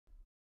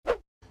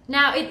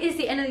Now it is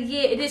the end of the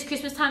year, it is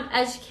Christmas time,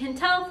 as you can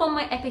tell from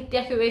my epic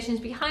decorations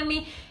behind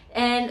me.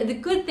 And the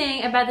good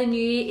thing about the new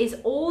year is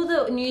all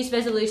the New Year's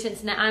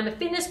resolutions. Now I'm a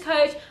fitness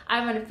coach,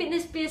 I run a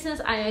fitness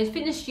business, I own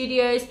fitness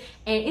studios,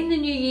 and in the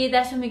new year,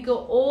 that's when we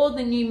got all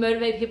the new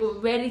motivated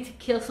people ready to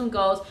kill some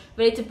goals,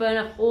 ready to burn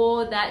off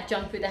all that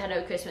junk food they had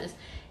over Christmas.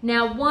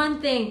 Now,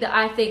 one thing that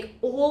I think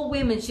all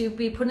women should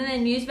be putting in their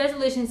New Year's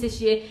resolutions this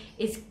year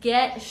is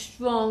get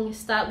strong,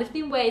 start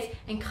lifting weights,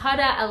 and cut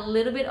out a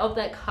little bit of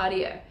that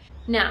cardio.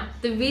 Now,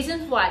 the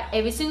reasons why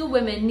every single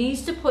woman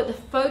needs to put the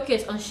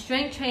focus on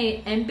strength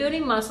training and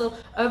building muscle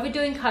over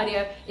doing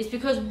cardio is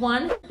because,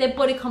 one, their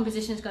body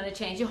composition is going to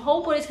change. Your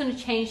whole body is going to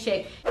change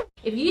shape.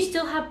 If you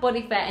still have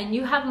body fat and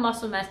you have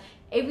muscle mass,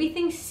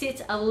 everything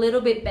sits a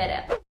little bit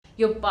better.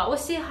 Your butt will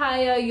sit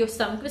higher, your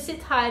stomach will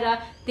sit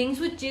tighter, things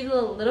would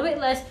jiggle a little bit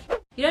less.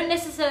 You don't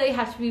necessarily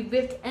have to be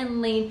ripped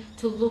and lean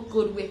to look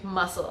good with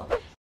muscle.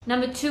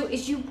 Number two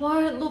is you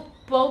won't look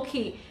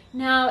bulky.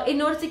 Now, in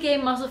order to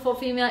gain muscle for a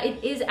female,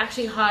 it is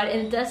actually hard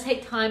and it does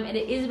take time and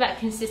it is about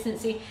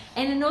consistency.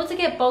 And in order to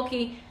get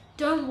bulky,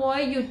 don't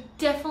worry, you'll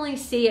definitely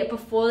see it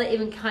before that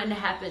even kind of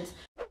happens.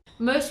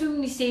 Most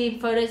women you see in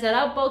photos that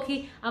are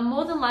bulky are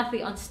more than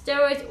likely on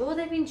steroids, or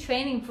they've been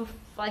training for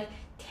like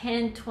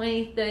 10,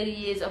 20, 30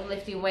 years of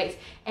lifting weights.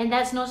 And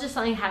that's not just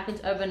something that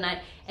happens overnight.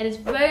 And it's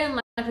very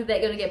unlikely they're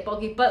going to get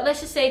bulky. But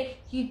let's just say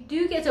you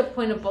do get to a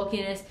point of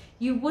bulkiness,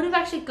 you would have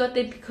actually got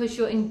there because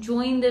you're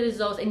enjoying the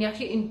results and you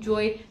actually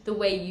enjoy the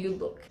way you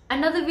look.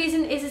 Another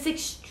reason is it's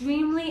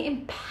extremely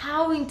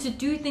empowering to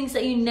do things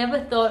that you never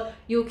thought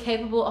you were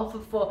capable of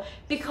before.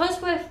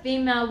 Because we're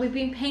female, we've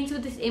been painted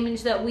with this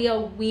image that we are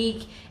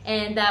weak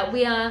and that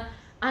we are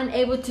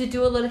unable to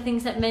do a lot of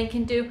things that men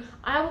can do.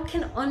 I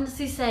can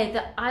honestly say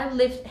that I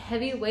lift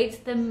heavier weights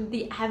than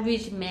the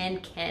average man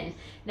can.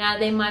 Now,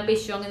 they might be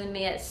stronger than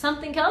me at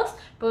something else,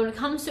 but when it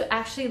comes to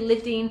actually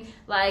lifting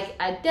like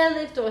a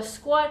deadlift or a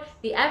squat,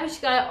 the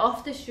average guy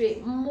off the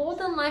street, more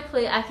than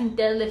likely I can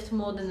deadlift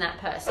more than that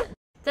person.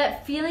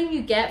 That feeling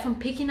you get from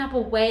picking up a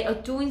weight or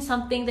doing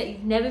something that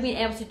you've never been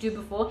able to do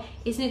before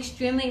is an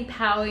extremely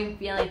empowering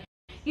feeling.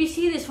 You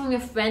see this from your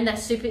friend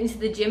that's super into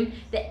the gym,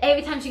 that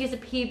every time she gets a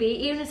PB,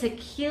 even if it's a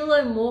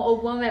kilo more or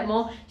 1 rep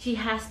more, she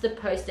has to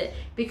post it.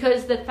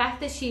 Because the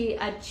fact that she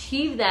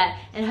achieved that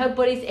and her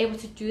body is able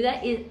to do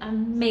that is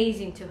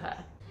amazing to her.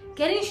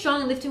 Getting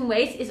strong and lifting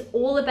weights is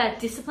all about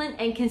discipline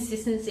and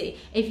consistency.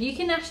 If you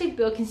can actually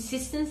build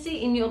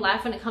consistency in your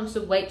life when it comes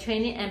to weight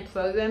training and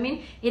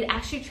programming, it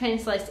actually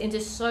translates into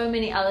so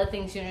many other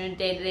things in your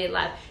day-to-day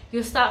life.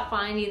 You'll start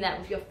finding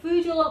that with your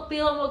food, you'll be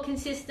a lot more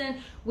consistent.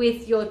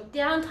 With your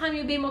downtime,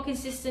 you'll be more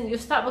consistent. You'll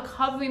start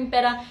recovering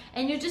better,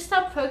 and you'll just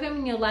start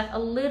programming your life a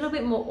little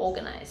bit more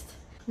organized.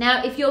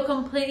 Now, if you're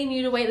completely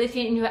new to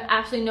weightlifting and you have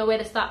absolutely nowhere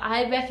to start,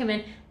 I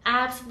recommend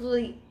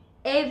absolutely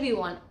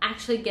everyone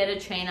actually get a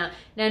trainer.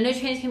 Now, no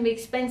trainers can be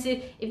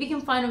expensive. If you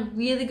can find a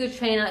really good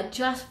trainer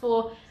just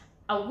for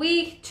a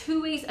week,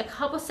 2 weeks, a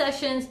couple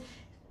sessions,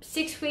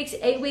 6 weeks,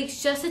 8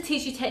 weeks, just to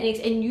teach you techniques,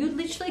 and you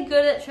literally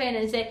go to that trainer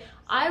and say,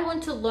 I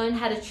want to learn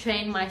how to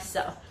train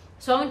myself.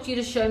 So I want you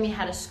to show me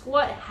how to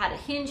squat, how to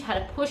hinge, how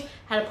to push,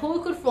 how to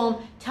pull a good form.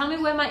 Tell me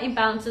where my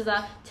imbalances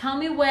are. Tell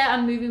me where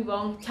I'm moving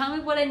wrong. Tell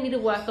me what I need to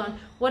work on,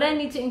 what I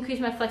need to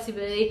increase my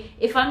flexibility.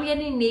 If I'm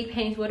getting knee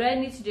pains, what do I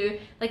need to do?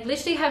 Like,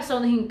 literally have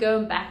someone who can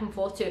go back and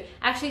forth to.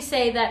 Actually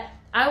say that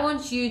I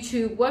want you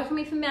to work with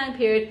me for a mountain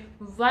period,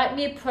 write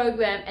me a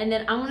program, and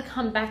then I'm going to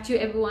come back to you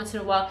every once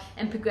in a while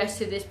and progress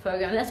through this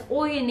program. That's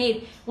all you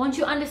need. Once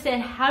you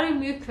understand how to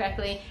move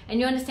correctly and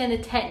you understand the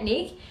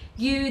technique,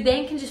 you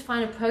then can just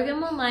find a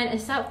program online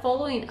and start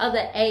following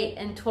other 8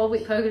 and 12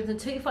 week programs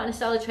until you find a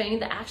style of training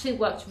that actually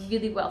works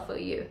really well for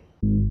you.